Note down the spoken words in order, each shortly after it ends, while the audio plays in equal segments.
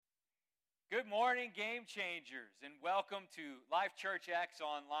Good morning, Game Changers, and welcome to Life Church X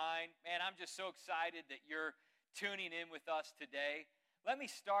Online. Man, I'm just so excited that you're tuning in with us today. Let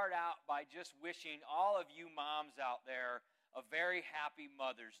me start out by just wishing all of you moms out there a very happy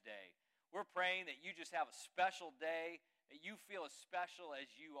Mother's Day. We're praying that you just have a special day, that you feel as special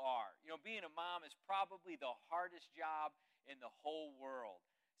as you are. You know, being a mom is probably the hardest job in the whole world.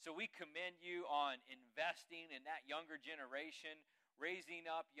 So we commend you on investing in that younger generation, raising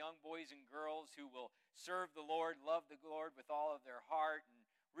up young boys and girls who will serve the Lord, love the Lord with all of their heart, and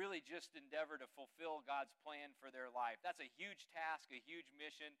really just endeavor to fulfill God's plan for their life. That's a huge task, a huge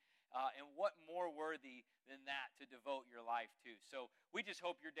mission, and what more worthy than that to devote your life to. So we just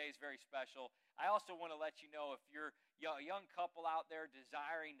hope your day is very special. I also want to let you know if you're a young couple out there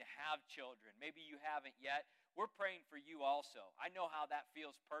desiring to have children, maybe you haven't yet, we're praying for you also. I know how that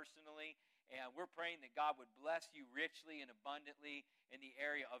feels personally. And we're praying that God would bless you richly and abundantly in the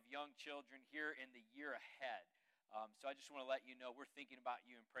area of young children here in the year ahead. So I just want to let you know we're thinking about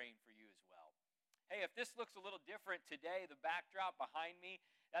you and praying for you as well. Hey, if this looks a little different today, the backdrop behind me,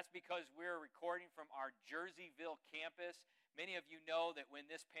 that's because we're recording from our Jerseyville campus. Many of you know that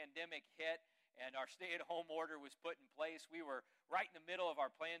when this pandemic hit and our stay-at-home order was put in place, we were right in the middle of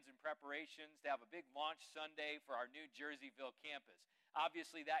our plans and preparations to have a big launch Sunday for our new Jerseyville campus.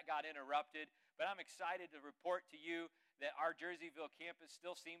 Obviously, that got interrupted, but I'm excited to report to you that our Jerseyville campus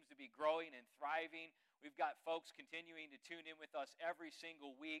still seems to be growing and thriving. We've got folks continuing to tune in with us every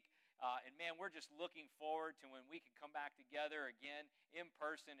single week. And man, we're just looking forward to when we can come back together again in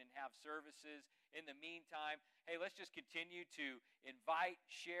person and have services. In the meantime, hey, let's just continue to invite,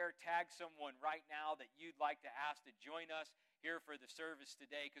 share, tag someone right now that you'd like to ask to join us here for the service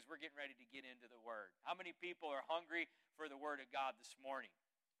today, because we're getting ready to get into the Word. How many people are hungry for the Word of God this morning?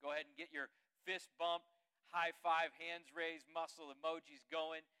 Go ahead and get your fist bump, high five, hands raised, muscle emojis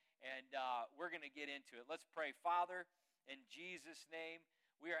going, and we're going to get into it. Let's pray. Father, in Jesus' name,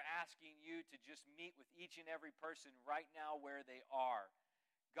 we are asking you to just meet with each and every person right now where they are.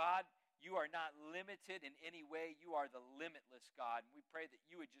 God, you are not limited in any way. You are the limitless God. And we pray that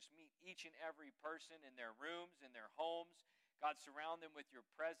you would just meet each and every person in their rooms, in their homes. God, surround them with your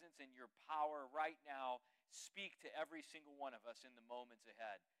presence and your power right now. Speak to every single one of us in the moments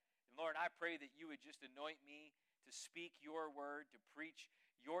ahead. And Lord, I pray that you would just anoint me to speak your word, to preach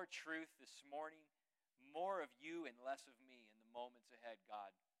your truth this morning. More of you and less of me in the moments ahead, God.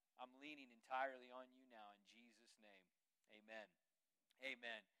 I'm leaning entirely on you now in Jesus' name. Amen.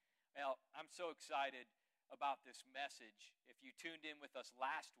 Amen. Well, I'm so excited about this message. If you tuned in with us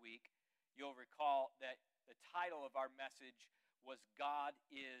last week, you'll recall that the title of our message was God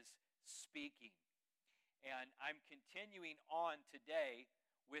is Speaking. And I'm continuing on today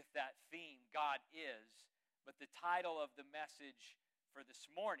with that theme, God is, but the title of the message for this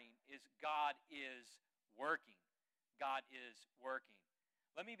morning is God is Working. God is working.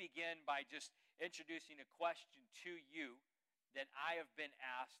 Let me begin by just introducing a question to you that I have been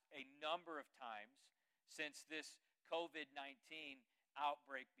asked a number of times since this COVID-19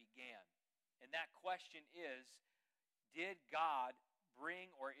 outbreak began. And that question is, did God bring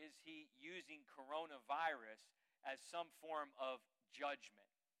or is he using coronavirus as some form of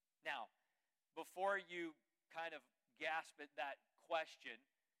judgment? Now, before you kind of gasp at that question,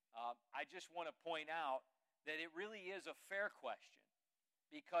 I just want to point out that it really is a fair question,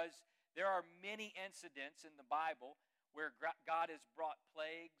 because there are many incidents in the Bible where God has brought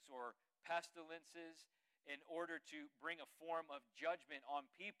plagues or pestilences in order to bring a form of judgment on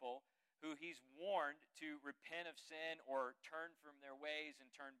people who he's warned to repent of sin or turn from their ways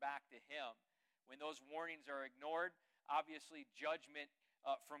and turn back to him. When those warnings are ignored, obviously judgment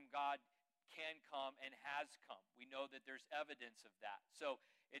from God can come and has come. We know that there's evidence of that. So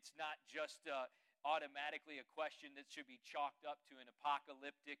it's not just automatically a question that should be chalked up to an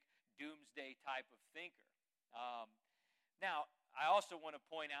apocalyptic doomsday type of thinker. Now, I also want to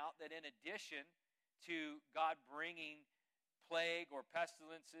point out that in addition to God bringing plague or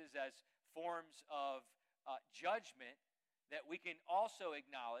pestilences as forms of judgment, that we can also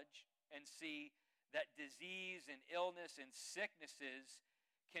acknowledge and see that disease and illness and sicknesses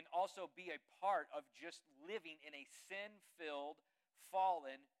can also be a part of just living in a sin-filled,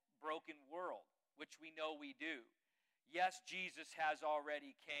 fallen, broken world, which we know we do. Yes, Jesus has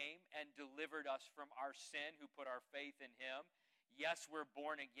already came and delivered us from our sin who put our faith in him. Yes, we're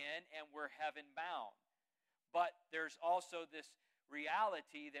born again and we're heaven-bound. But there's also this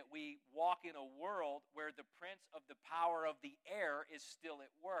reality that we walk in a world where the prince of the power of the air is still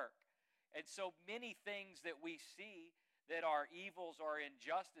at work. And so many things that we see that are evils or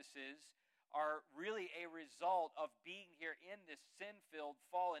injustices are really a result of being here in this sin-filled,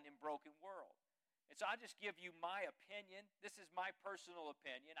 fallen, and broken world. And so I'll just give you my opinion. This is my personal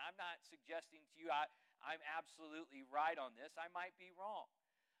opinion. I'm not suggesting to you I'm absolutely right on this. I might be wrong.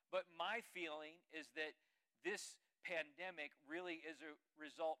 But my feeling is that this pandemic really is a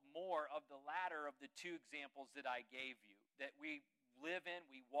result more of the latter of the two examples that I gave you. That we live in,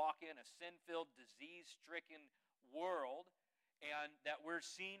 we walk in a sin-filled, disease-stricken world, and that we're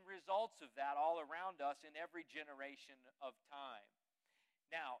seeing results of that all around us in every generation of time.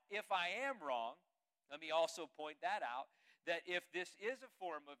 Now, if I am wrong, let me also point that out, that if this is a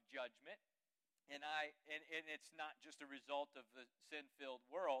form of judgment, and it's not just a result of the sin-filled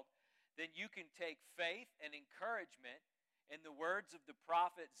world, then you can take faith and encouragement in the words of the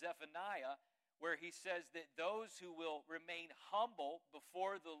prophet Zephaniah, where he says that those who will remain humble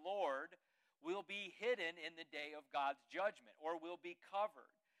before the Lord will be hidden in the day of God's judgment, or will be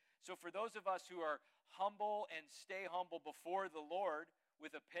covered. So for those of us who are humble and stay humble before the Lord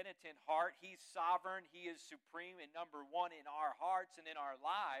with a penitent heart, He's sovereign, He is supreme and number one in our hearts and in our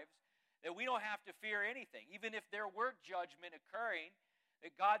lives, that we don't have to fear anything. Even if there were judgment occurring,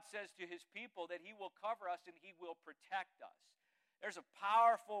 that God says to His people that He will cover us and He will protect us. There's a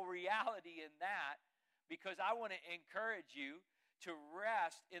powerful reality in that, because I want to encourage you to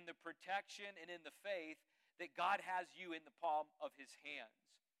rest in the protection and in the faith that God has you in the palm of His hands.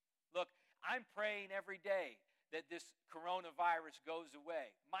 Look, I'm praying every day that this coronavirus goes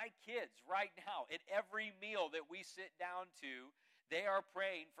away. My kids right now, at every meal that we sit down to, they are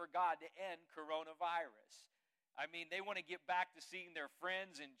praying for God to end coronavirus. I mean, they want to get back to seeing their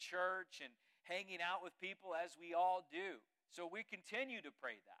friends in church and hanging out with people as we all do. So we continue to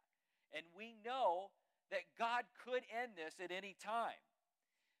pray that. And we know that God could end this at any time.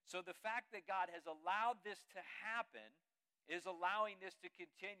 So the fact that God has allowed this to happen, is allowing this to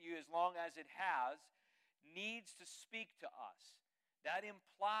continue as long as it has, needs to speak to us. That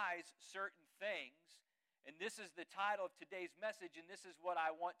implies certain things. And this is the title of today's message, and this is what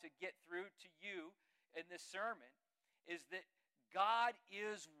I want to get through to you in this sermon, is that God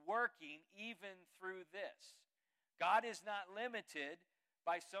is working even through this. God is not limited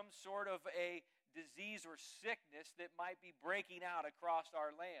by some sort of a disease or sickness that might be breaking out across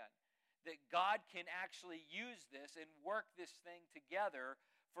our land. That God can actually use this and work this thing together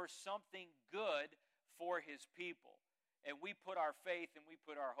for something good for His people. And we put our faith and we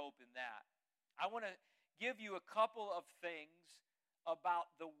put our hope in that. I want to give you a couple of things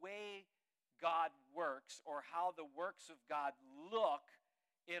about the way God works, or how the works of God look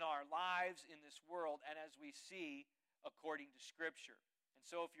in our lives in this world, and as we see according to Scripture. And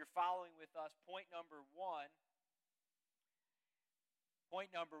so if you're following with us, point number one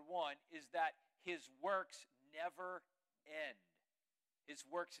is that His works never end. His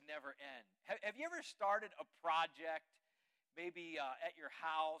works never end. Have you ever started a project, maybe at your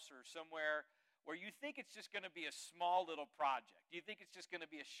house or somewhere, where you think it's just going to be a small little project? You think it's just going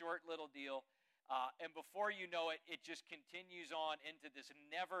to be a short little deal, and before you know it, it just continues on into this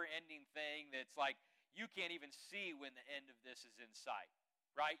never-ending thing that's like you can't even see when the end of this is in sight,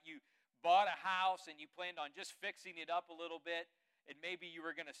 right? You bought a house and you planned on just fixing it up a little bit, and maybe you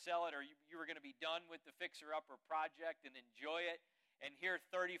were going to sell it, or you were going to be done with the fixer-upper project and enjoy it, and here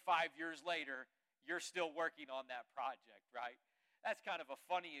 35 years later, you're still working on that project, right? That's kind of a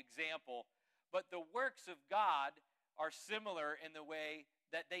funny example. But the works of God are similar in the way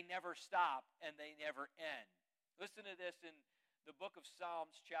that they never stop and they never end. Listen to this in the book of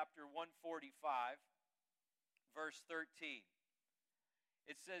Psalms, chapter 145, verse 13.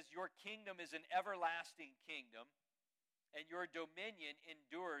 It says, "Your kingdom is an everlasting kingdom, and your dominion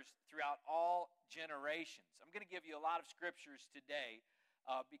endures throughout all generations." I'm going to give you a lot of scriptures today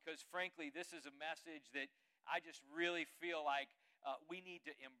because, frankly, this is a message that I just really feel like we need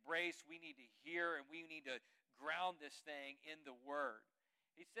to embrace, we need to hear, and we need to ground this thing in the Word.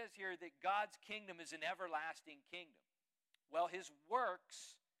 He says here that God's kingdom is an everlasting kingdom. Well, His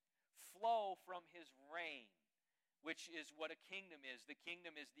works flow from His reign, which is what a kingdom is. The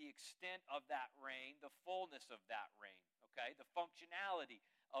kingdom is the extent of that reign, the fullness of that reign, okay? The functionality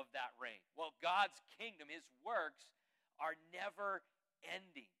of that reign. Well, God's kingdom, His works, are never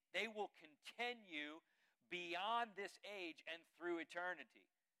ending. They will continue beyond this age and through eternity.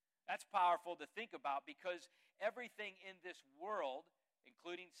 That's powerful to think about, because everything in this world,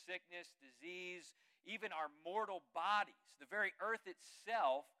 including sickness, disease, even our mortal bodies, the very earth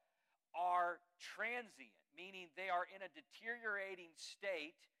itself, are transient, meaning they are in a deteriorating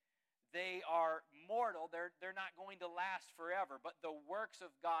state. They are mortal. They're not going to last forever, but the works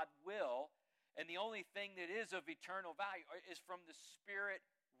of God will, and the only thing that is of eternal value is from the spirit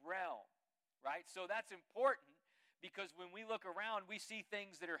realm. Right? So that's important, Because when we look around, we see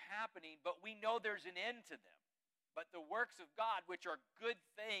things that are happening, but we know there's an end to them. But the works of God, which are good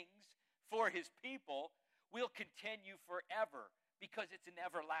things for his people, will continue forever because it's an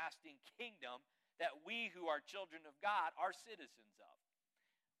everlasting kingdom that we who are children of God are citizens of.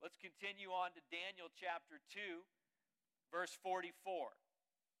 Let's continue on to Daniel chapter 2, verse 44.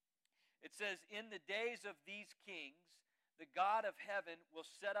 It says, "In the days of these kings, the God of heaven will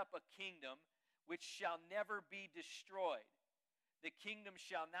set up a kingdom which shall never be destroyed. The kingdom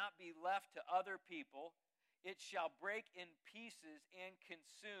shall not be left to other people. It shall break in pieces and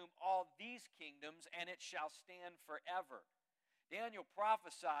consume all these kingdoms, and it shall stand forever." Daniel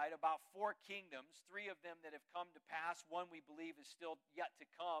prophesied about 4 kingdoms, 3 of them that have come to pass. One we believe is still yet to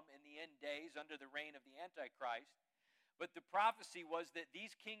come in the end days under the reign of the Antichrist. But the prophecy was that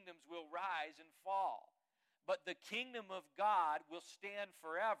these kingdoms will rise and fall. But the kingdom of God will stand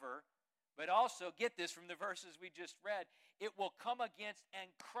forever. But also, get this from the verses we just read, it will come against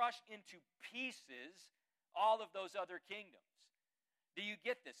and crush into pieces all of those other kingdoms. Do you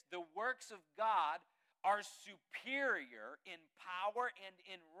get this? The works of God are superior in power and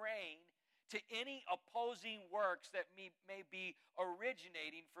in reign to any opposing works that may be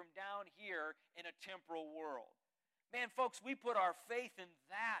originating from down here in a temporal world. Man, folks, we put our faith in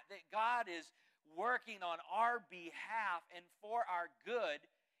that God is working on our behalf and for our good,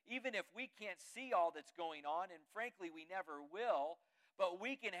 even if we can't see all that's going on, and frankly, we never will. But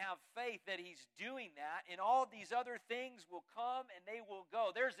we can have faith that he's doing that, and all these other things will come and they will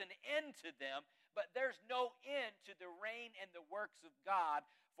go. There's an end to them, but there's no end to the reign and the works of God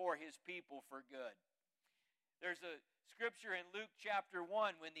for his people for good. There's a scripture in Luke chapter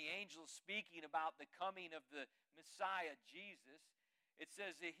 1 when the angel's speaking about the coming of the Messiah, Jesus. It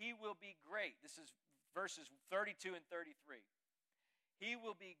says that he will be great. This is verses 32 and 33. "He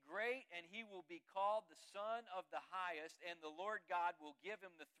will be great, and he will be called the Son of the Highest, and the Lord God will give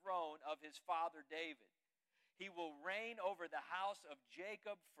him the throne of his father David. He will reign over the house of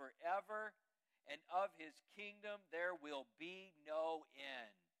Jacob forever, and of his kingdom there will be no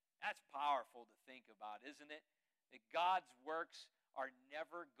end." That's powerful to think about, isn't it? That God's works are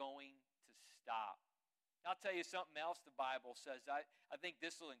never going to stop. I'll tell you something else the Bible says. I think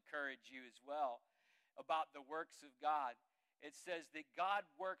this will encourage you as well about the works of God. It says that God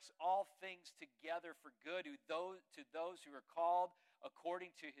works all things together for good to those who are called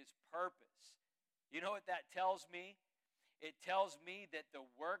according to his purpose. You know what that tells me? It tells me that the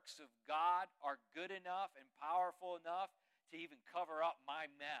works of God are good enough and powerful enough to even cover up my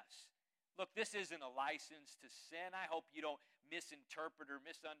mess. Look, this isn't a license to sin. I hope you don't misinterpret or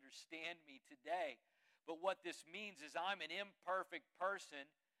misunderstand me today. But what this means is I'm an imperfect person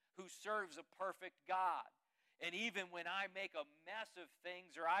who serves a perfect God. And even when I make a mess of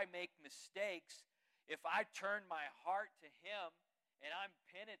things or I make mistakes, if I turn my heart to him and I'm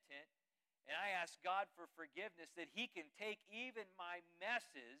penitent and I ask God for forgiveness, that he can take even my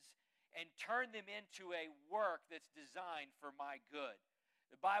messes and turn them into a work that's designed for my good.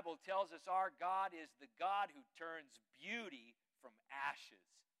 The Bible tells us our God is the God who turns beauty from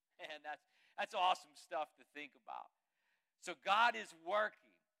ashes. And that's awesome stuff to think about. So God is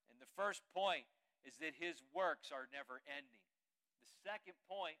working. And the first point is that his works are never ending. The second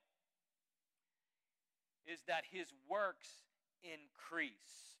point is that his works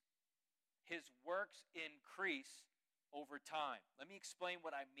increase. His works increase over time. Let me explain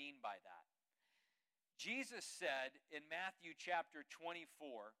what I mean by that. Jesus said in Matthew chapter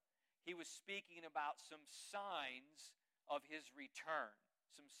 24, he was speaking about some signs of his return,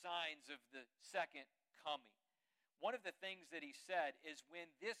 some signs of the second coming. One of the things that he said is when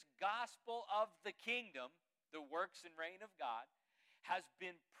this gospel of the kingdom, the works and reign of God, has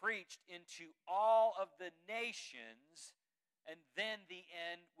been preached into all of the nations, and then the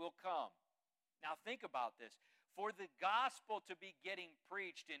end will come. Now think about this. For the gospel to be getting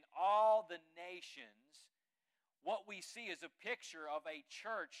preached in all the nations, what we see is a picture of a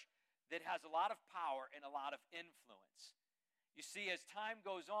church that has a lot of power and a lot of influence. You see, as time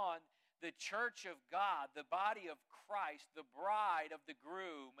goes on, the church of God, the body of Christ, the bride of the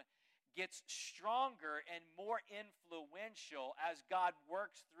groom, gets stronger and more influential as God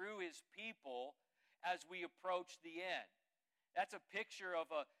works through his people as we approach the end. That's a picture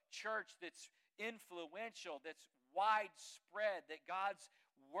of a church that's influential, that's widespread, that God's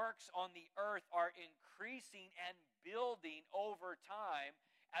works on the earth are increasing and building over time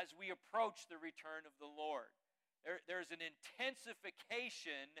as we approach the return of the Lord. There's an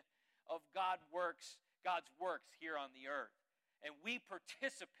intensification of God's works here on the earth, and we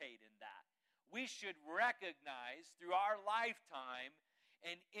participate in that. We should recognize through our lifetime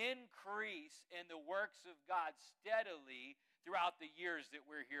and increase in the works of God steadily throughout the years that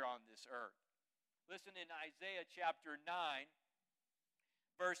we're here on this earth. Listen in Isaiah chapter 9,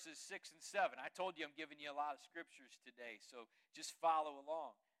 verses 6 and 7. I told you I'm giving you a lot of scriptures today, so just follow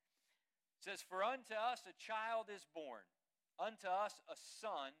along. It says, "For unto us a child is born, unto us a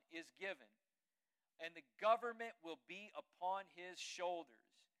son is given, and the government will be upon his shoulders.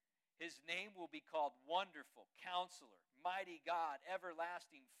 His name will be called Wonderful, Counselor, Mighty God,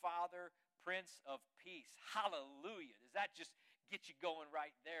 Everlasting Father, Prince of Peace." Hallelujah. Does that just get you going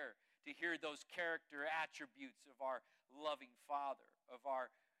right there to hear those character attributes of our loving Father, of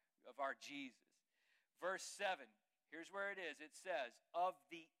our Jesus? Verse 7, here's where it is. It says, "Of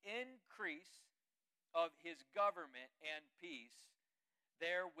the increase of his government and peace,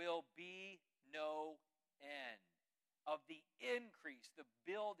 there will be no end." Of the increase, the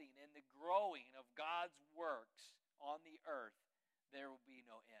building and the growing of God's works on the earth, there will be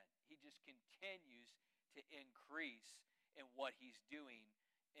no end. He just continues to increase in what he's doing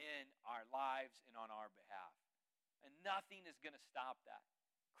in our lives and on our behalf. And nothing is going to stop that.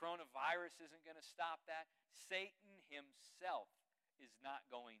 Coronavirus isn't going to stop that. Satan himself is not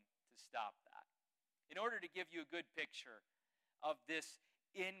going to stop that. In order to give you a good picture of this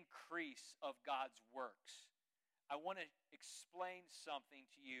increase of God's works, I want to explain something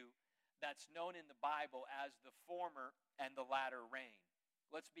to you that's known in the Bible as the former and the latter rain.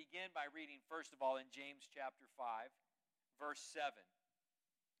 Let's begin by reading, first of all, in James chapter 5, verse 7.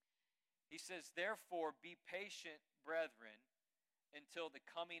 He says, "Therefore be patient, brethren, until the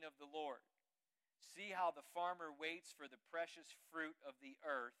coming of the Lord. See how the farmer waits for the precious fruit of the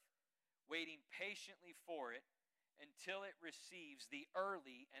earth, waiting patiently for it until it receives the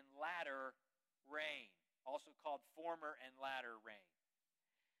early and latter rain," also called former and latter rain.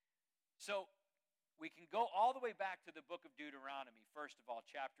 So we can go all the way back to the book of Deuteronomy, first of all,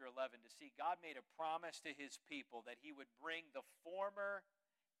 chapter 11, to see God made a promise to his people that he would bring the former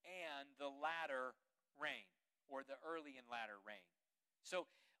and the latter rain, or the early and latter rain. So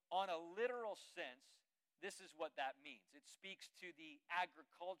on a literal sense, this is what that means. It speaks to the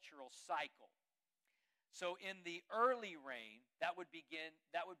agricultural cycle. So in the early rain, that would be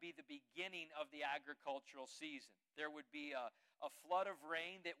the beginning of the agricultural season. There would be a flood of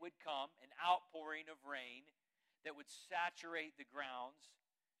rain that would come, an outpouring of rain that would saturate the grounds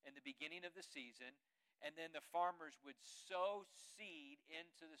in the beginning of the season, and then the farmers would sow seed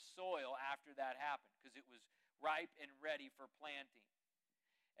into the soil after that happened, because it was ripe and ready for planting.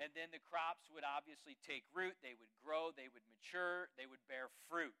 And then the crops would obviously take root, they would grow, they would mature, they would bear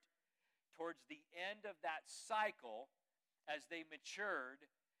fruit. Towards the end of that cycle, as they matured,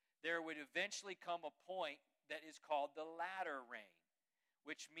 there would eventually come a point that is called the latter rain,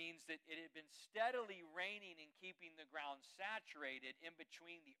 which means that it had been steadily raining and keeping the ground saturated in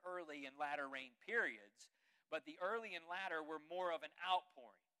between the early and latter rain periods, but the early and latter were more of an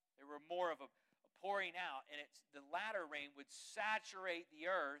outpouring. They were more of a pouring out, and the latter rain would saturate the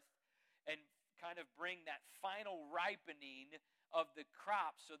earth and kind of bring that final ripening of the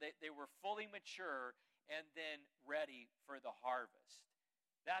crops so that they were fully mature and then ready for the harvest.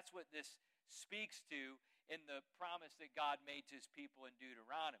 That's what this speaks to in the promise that God made to his people in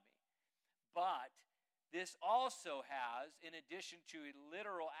Deuteronomy. But this also has, in addition to a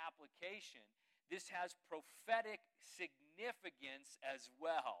literal application, this has prophetic significance as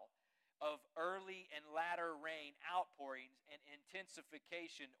well, of early and latter rain outpourings and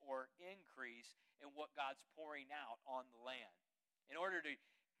intensification or increase in what God's pouring out on the land. In order to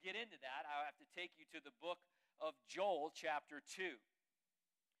get into that, I have to take you to the book of Joel chapter 2.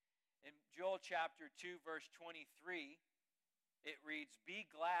 In Joel chapter 2, verse 23, it reads, "Be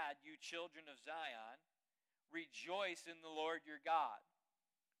glad, you children of Zion, rejoice in the Lord your God,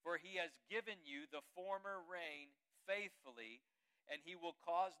 for he has given you the former rain faithfully, and he will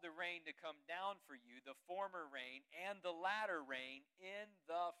cause the rain to come down for you, the former rain and the latter rain in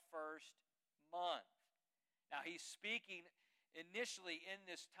the first month." Now he's speaking initially in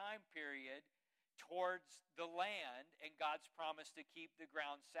this time period towards the land and God's promise to keep the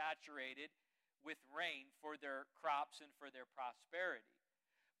ground saturated with rain for their crops and for their prosperity.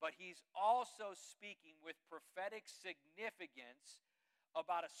 But he's also speaking with prophetic significance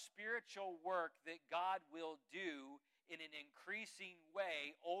about a spiritual work that God will do in an increasing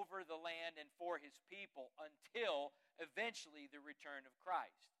way over the land and for his people until eventually the return of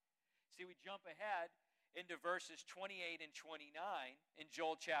Christ. See, we jump ahead into verses 28 and 29 in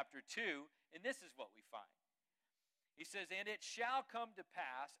Joel chapter 2, and this is what we find. He says, "And it shall come to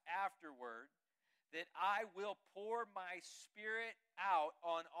pass afterward that I will pour my spirit out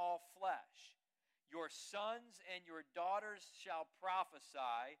on all flesh. Your sons and your daughters shall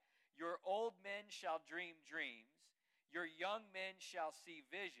prophesy. Your old men shall dream dreams. Your young men shall see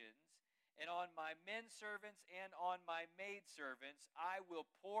visions. And on my men servants and on my maid servants I will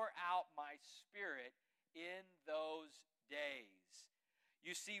pour out my Spirit in those days.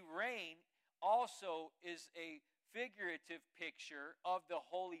 You see, rain also is a figurative picture of the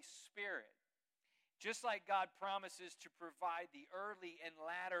Holy Spirit. Just like God promises to provide the early and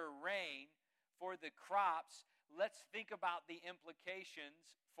latter rain for the crops, let's think about the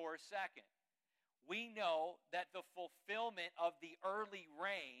implications for a second. We know that the fulfillment of the early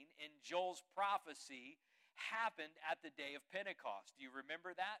rain in Joel's prophecy happened at the day of Pentecost. Do you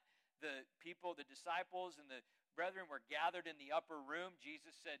remember that? The people, the disciples, and the brethren were gathered in the upper room.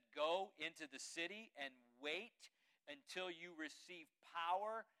 Jesus said, "Go into the city and wait until you receive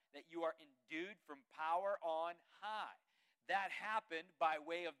power, that you are endued from power on high." That happened by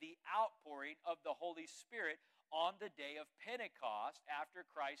way of the outpouring of the Holy Spirit on the day of Pentecost after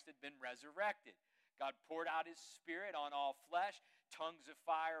Christ had been resurrected. God poured out His Spirit on all flesh. Tongues of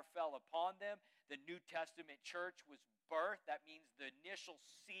fire fell upon them. The New Testament church was birthed. That means the initial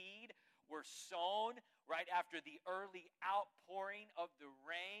seed were sown right after the early outpouring of the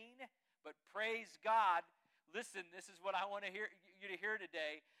rain. But praise God, listen, this is what I want you to hear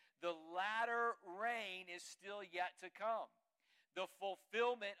today. The latter rain is still yet to come. The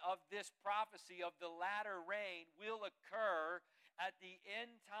fulfillment of this prophecy of the latter rain will occur at the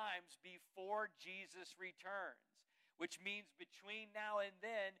end times before Jesus returns, which means between now and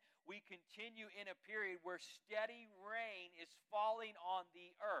then, we continue in a period where steady rain is falling on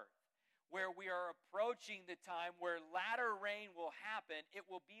the earth, where we are approaching the time where latter rain will happen. It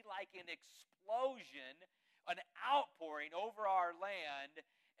will be like an explosion, an outpouring over our land,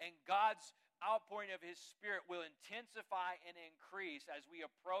 and God's outpouring of His Spirit will intensify and increase as we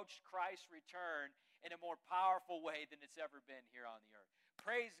approach Christ's return in a more powerful way than it's ever been here on the earth.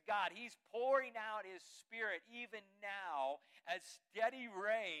 Praise God. He's pouring out His Spirit even now as steady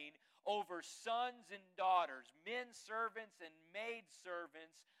rain over sons and daughters, men servants and maid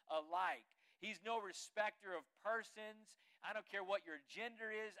servants alike. He's no respecter of persons. I don't care what your gender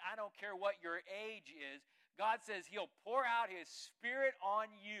is. I don't care what your age is. God says He'll pour out His Spirit on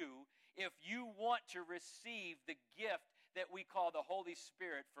you if you want to receive the gift that we call the Holy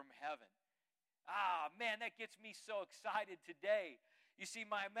Spirit from heaven. Man, that gets me so excited today. You see,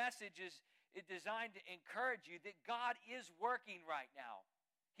 my message is designed to encourage you that God is working right now.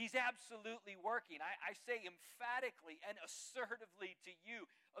 He's absolutely working. I say emphatically and assertively to you,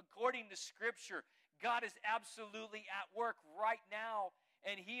 according to Scripture, God is absolutely at work right now,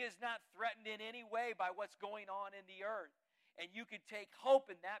 and He is not threatened in any way by what's going on in the earth. And you can take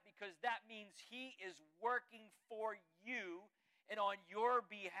hope in that, because that means He is working for you and on your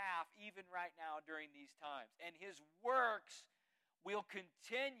behalf even right now during these times. And His works will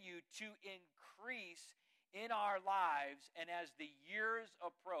continue to increase in our lives and as the years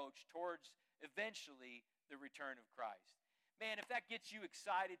approach towards eventually the return of Christ. Man, if that gets you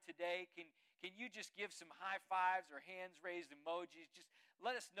excited today, can you just give some high fives or hands raised emojis? Just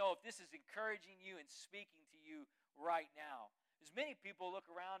let us know if this is encouraging you and speaking to you right now. As many people look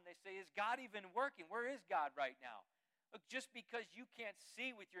around and they say, is God even working? Where is God right now? Look, just because you can't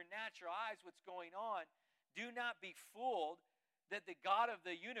see with your natural eyes what's going on, do not be fooled that the God of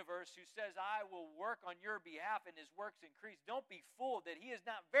the universe, who says, I will work on your behalf and His works increase, don't be fooled that He is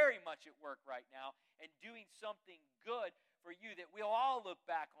not very much at work right now and doing something good for you that we'll all look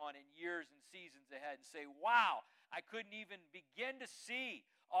back on in years and seasons ahead and say, wow, I couldn't even begin to see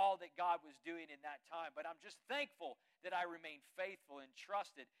all that God was doing in that time. But I'm just thankful that I remained faithful and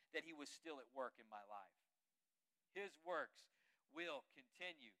trusted that He was still at work in my life. His works will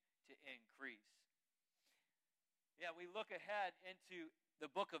continue to increase. Yeah, we look ahead into the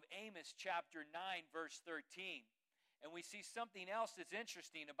book of Amos chapter 9, verse 13, and we see something else that's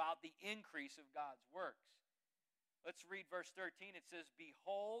interesting about the increase of God's works. Let's read verse 13. It says,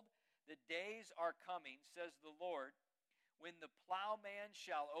 Behold, the days are coming, says the Lord, when the plowman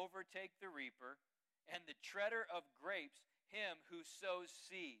shall overtake the reaper, and the treader of grapes him who sows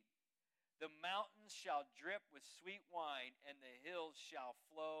seed. The mountains shall drip with sweet wine, and the hills shall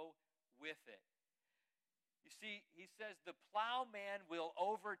flow with it. You see, he says the plowman will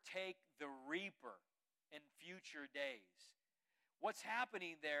overtake the reaper in future days. What's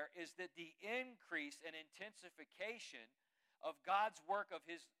happening there is that the increase and intensification of God's work, of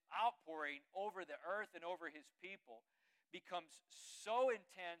His outpouring over the earth and over His people, becomes so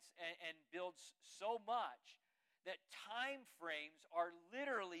intense and builds so much that time frames are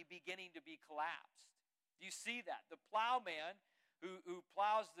literally beginning to be collapsed. Do you see that? The plowman who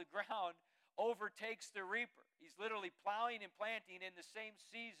plows the ground overtakes the reaper. He's literally plowing and planting in the same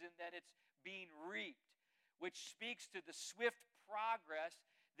season that it's being reaped, which speaks to the swift progress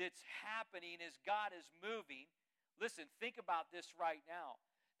that's happening as God is moving. Listen, think about this right now.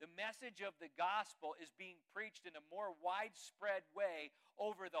 The message of the gospel is being preached in a more widespread way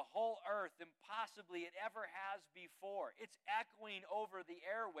over the whole earth than possibly it ever has before. It's echoing over the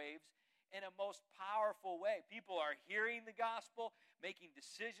airwaves in a most powerful way. People are hearing the gospel, making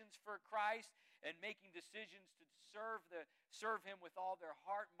decisions for Christ, and making decisions to serve Him with all their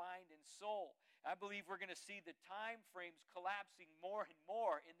heart, mind, and soul. I believe we're going to see the time frames collapsing more and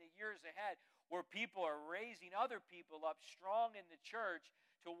more in the years ahead, where people are raising other people up strong in the church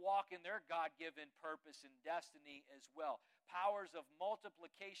to walk in their God-given purpose and destiny as well. Powers of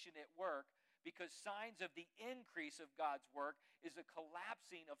multiplication at work, because signs of the increase of God's work is a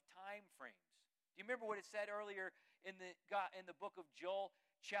collapsing of time frames. Do you remember what it said earlier in the book of Joel,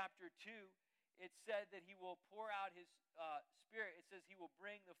 chapter 2? It said that He will pour out His Spirit. It says He will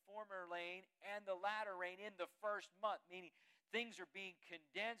bring the former rain and the latter rain in the first month, meaning things are being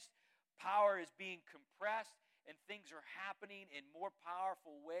condensed, power is being compressed, and things are happening in more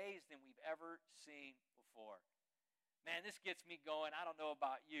powerful ways than we've ever seen before. Man, this gets me going. I don't know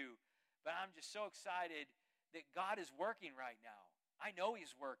about you, but I'm just so excited that God is working right now. I know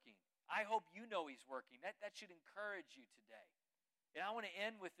He's working. I hope you know He's working. That should encourage you today. And I want to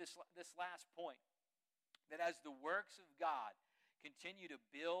end with this last point, that as the works of God continue to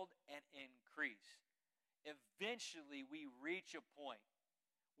build and increase, eventually we reach a point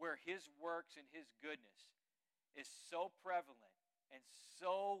where His works and His goodness is so prevalent and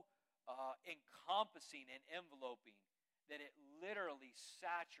so encompassing and enveloping that it literally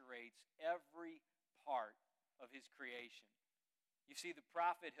saturates every part of His creation. You see, the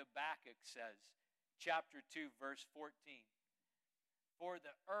prophet Habakkuk says, chapter 2, verse 14, "For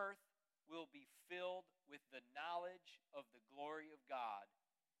the earth will be filled with the knowledge of the glory of God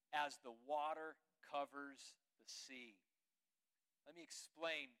as the water covers the sea." Let me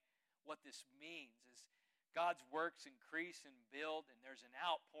explain what this means. As God's works increase and build, and there's an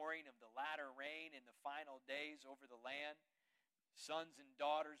outpouring of the latter rain in the final days over the land, sons and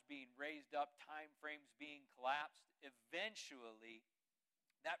daughters being raised up, time frames being collapsed, eventually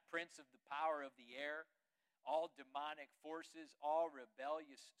that prince of the power of the air, all demonic forces, all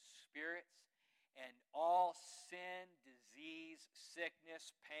rebellious spirits, and all sin, disease,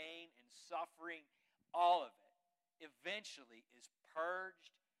 sickness, pain, and suffering, all of it eventually is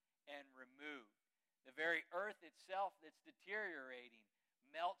purged and removed. The very earth itself that's deteriorating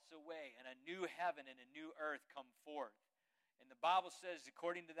melts away, and a new heaven and a new earth come forth. And the Bible says,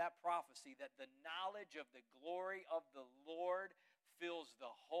 according to that prophecy, that the knowledge of the glory of the Lord fills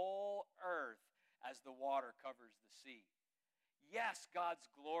the whole earth as the water covers the sea. Yes, God's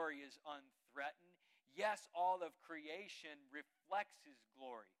glory is unthreatened. Yes, all of creation reflects His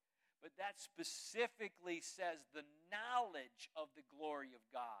glory. But that specifically says the knowledge of the glory of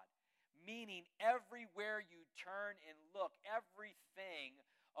God. Meaning everywhere you turn and look, everything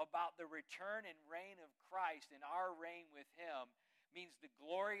about the return and reign of Christ and our reign with Him means the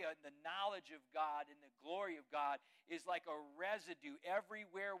glory and the knowledge of God and the glory of God is like a residue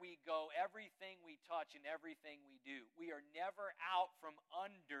everywhere we go, everything we touch, and everything we do. We are never out from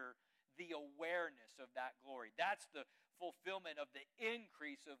under the awareness of that glory. That's the fulfillment of the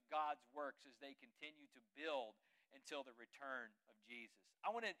increase of God's works as they continue to build until the return of Jesus.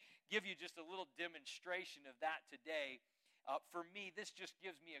 I want to give you just a little demonstration of that today. For me, this just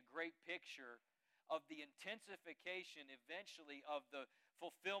gives me a great picture of the intensification eventually of the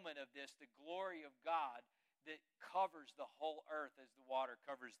fulfillment of this, the glory of God that covers the whole earth as the water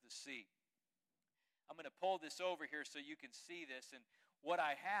covers the sea. I'm going to pull this over here so you can see this. And what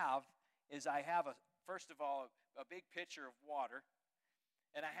I have is first of all, a big pitcher of water,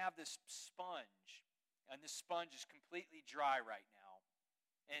 and I have this sponge. And this sponge is completely dry right now.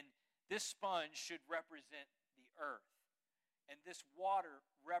 And this sponge should represent the earth. And this water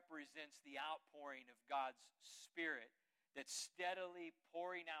represents the outpouring of God's Spirit that's steadily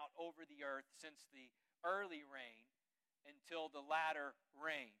pouring out over the earth since the early rain until the latter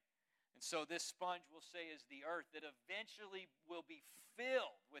rain. And so this sponge, we'll say, is the earth that eventually will be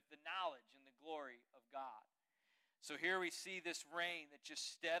filled with the knowledge and the glory of God. So here we see this rain that just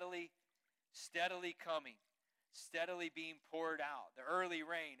steadily coming, steadily being poured out. The early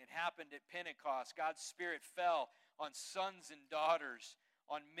rain, it happened at Pentecost. God's Spirit fell on sons and daughters,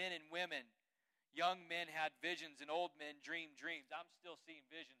 on men and women. Young men had visions and old men dreamed dreams. I'm still seeing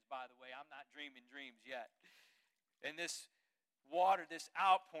visions, by the way. I'm not dreaming dreams yet. And this water, this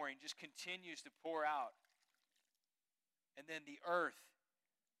outpouring just continues to pour out. And then the earth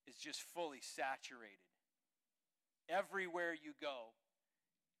is just fully saturated. Everywhere you go,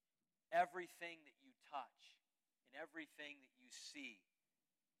 everything that you touch and everything that you see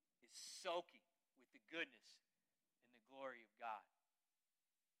is soaking with the goodness and the glory of God.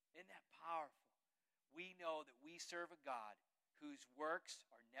 Isn't that powerful? We know that we serve a God whose works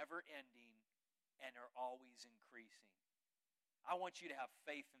are never ending and are always increasing. I want you to have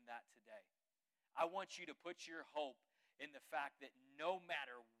faith in that today. I want you to put your hope in the fact that no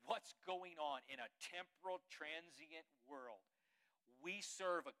matter what's going on in a temporal, transient world, we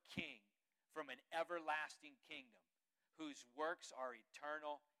serve a king from an everlasting kingdom whose works are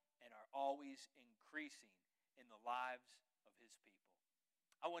eternal and are always increasing in the lives of his people.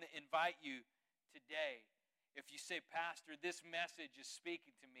 I want to invite you today, if you say, Pastor, this message is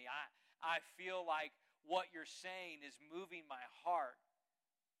speaking to me. I feel like what you're saying is moving my heart.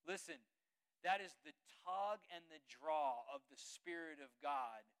 Listen, that is the tug and the draw of the Spirit of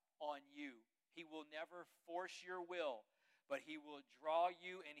God on you. He will never force your will, but he will draw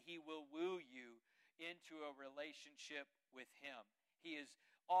you and he will woo you into a relationship with him. He is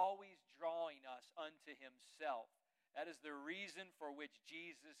always drawing us unto himself. That is the reason for which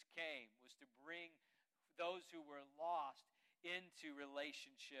Jesus came, was to bring those who were lost into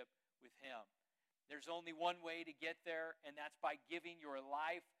relationship with him. There's only one way to get there, and that's by giving your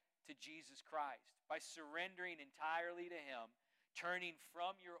life to Jesus Christ, by surrendering entirely to him, turning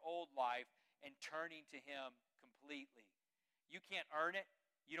from your old life and turning to him completely. You can't earn it.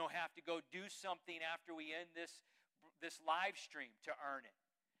 You don't have to go do something after we end this live stream to earn it.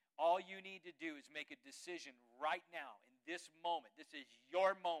 All you need to do is make a decision right now, in this moment. This is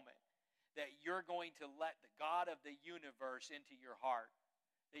your moment, that you're going to let the God of the universe into your heart,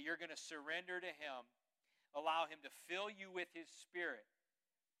 that you're going to surrender to him, allow him to fill you with his Spirit,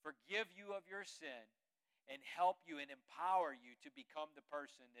 forgive you of your sin, and help you and empower you to become the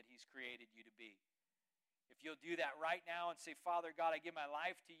person that he's created you to be. If you'll do that right now and say, Father God, I give my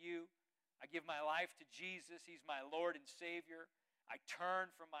life to you. I give my life to Jesus. He's my Lord and Savior. I turn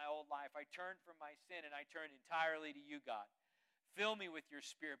from my old life. I turn from my sin, and I turn entirely to you, God. Fill me with your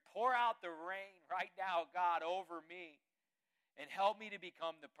Spirit. Pour out the rain right now, God, over me, and help me to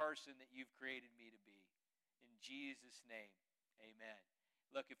become the person that you've created me to be. In Jesus' name, amen.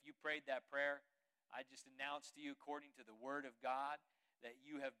 Look, if you prayed that prayer, I just announced to you, according to the Word of God, that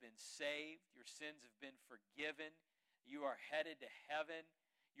you have been saved. Your sins have been forgiven. You are headed to heaven.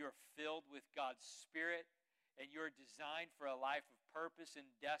 You're filled with God's Spirit, and you're designed for a life of purpose and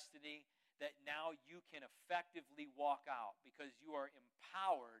destiny that now you can effectively walk out because you are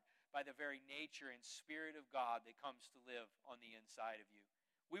empowered by the very nature and Spirit of God that comes to live on the inside of you.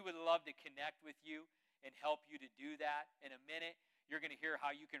 We would love to connect with you and help you to do that. In a minute, you're going to hear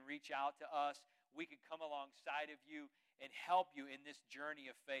how you can reach out to us. We can come alongside of you and help you in this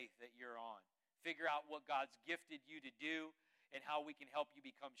journey of faith that you're on. Figure out what God's gifted you to do and how we can help you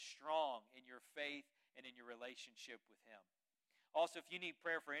become strong in your faith and in your relationship with him. Also, if you need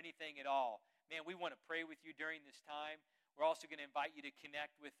prayer for anything at all, man, we want to pray with you during this time. We're also going to invite you to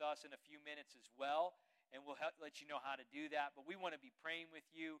connect with us in a few minutes as well, and we'll let you know how to do that. But we want to be praying with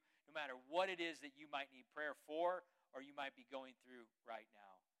you no matter what it is that you might need prayer for or you might be going through right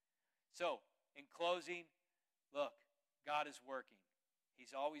now. So, in closing, look, God is working.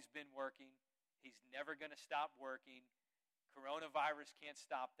 He's always been working. He's never going to stop working. Coronavirus can't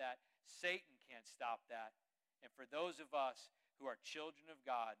stop that. Satan can't stop that. And for those of us who are children of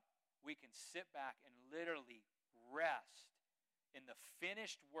God, we can sit back and literally rest in the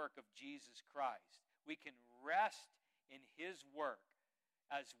finished work of Jesus Christ. We can rest in his work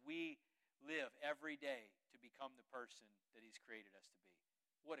as we live every day to become the person that he's created us to be.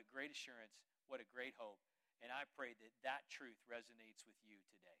 What a great assurance. What a great hope. And I pray that that truth resonates with you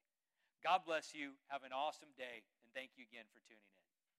today. God bless you. Have an awesome day. And thank you again for tuning in.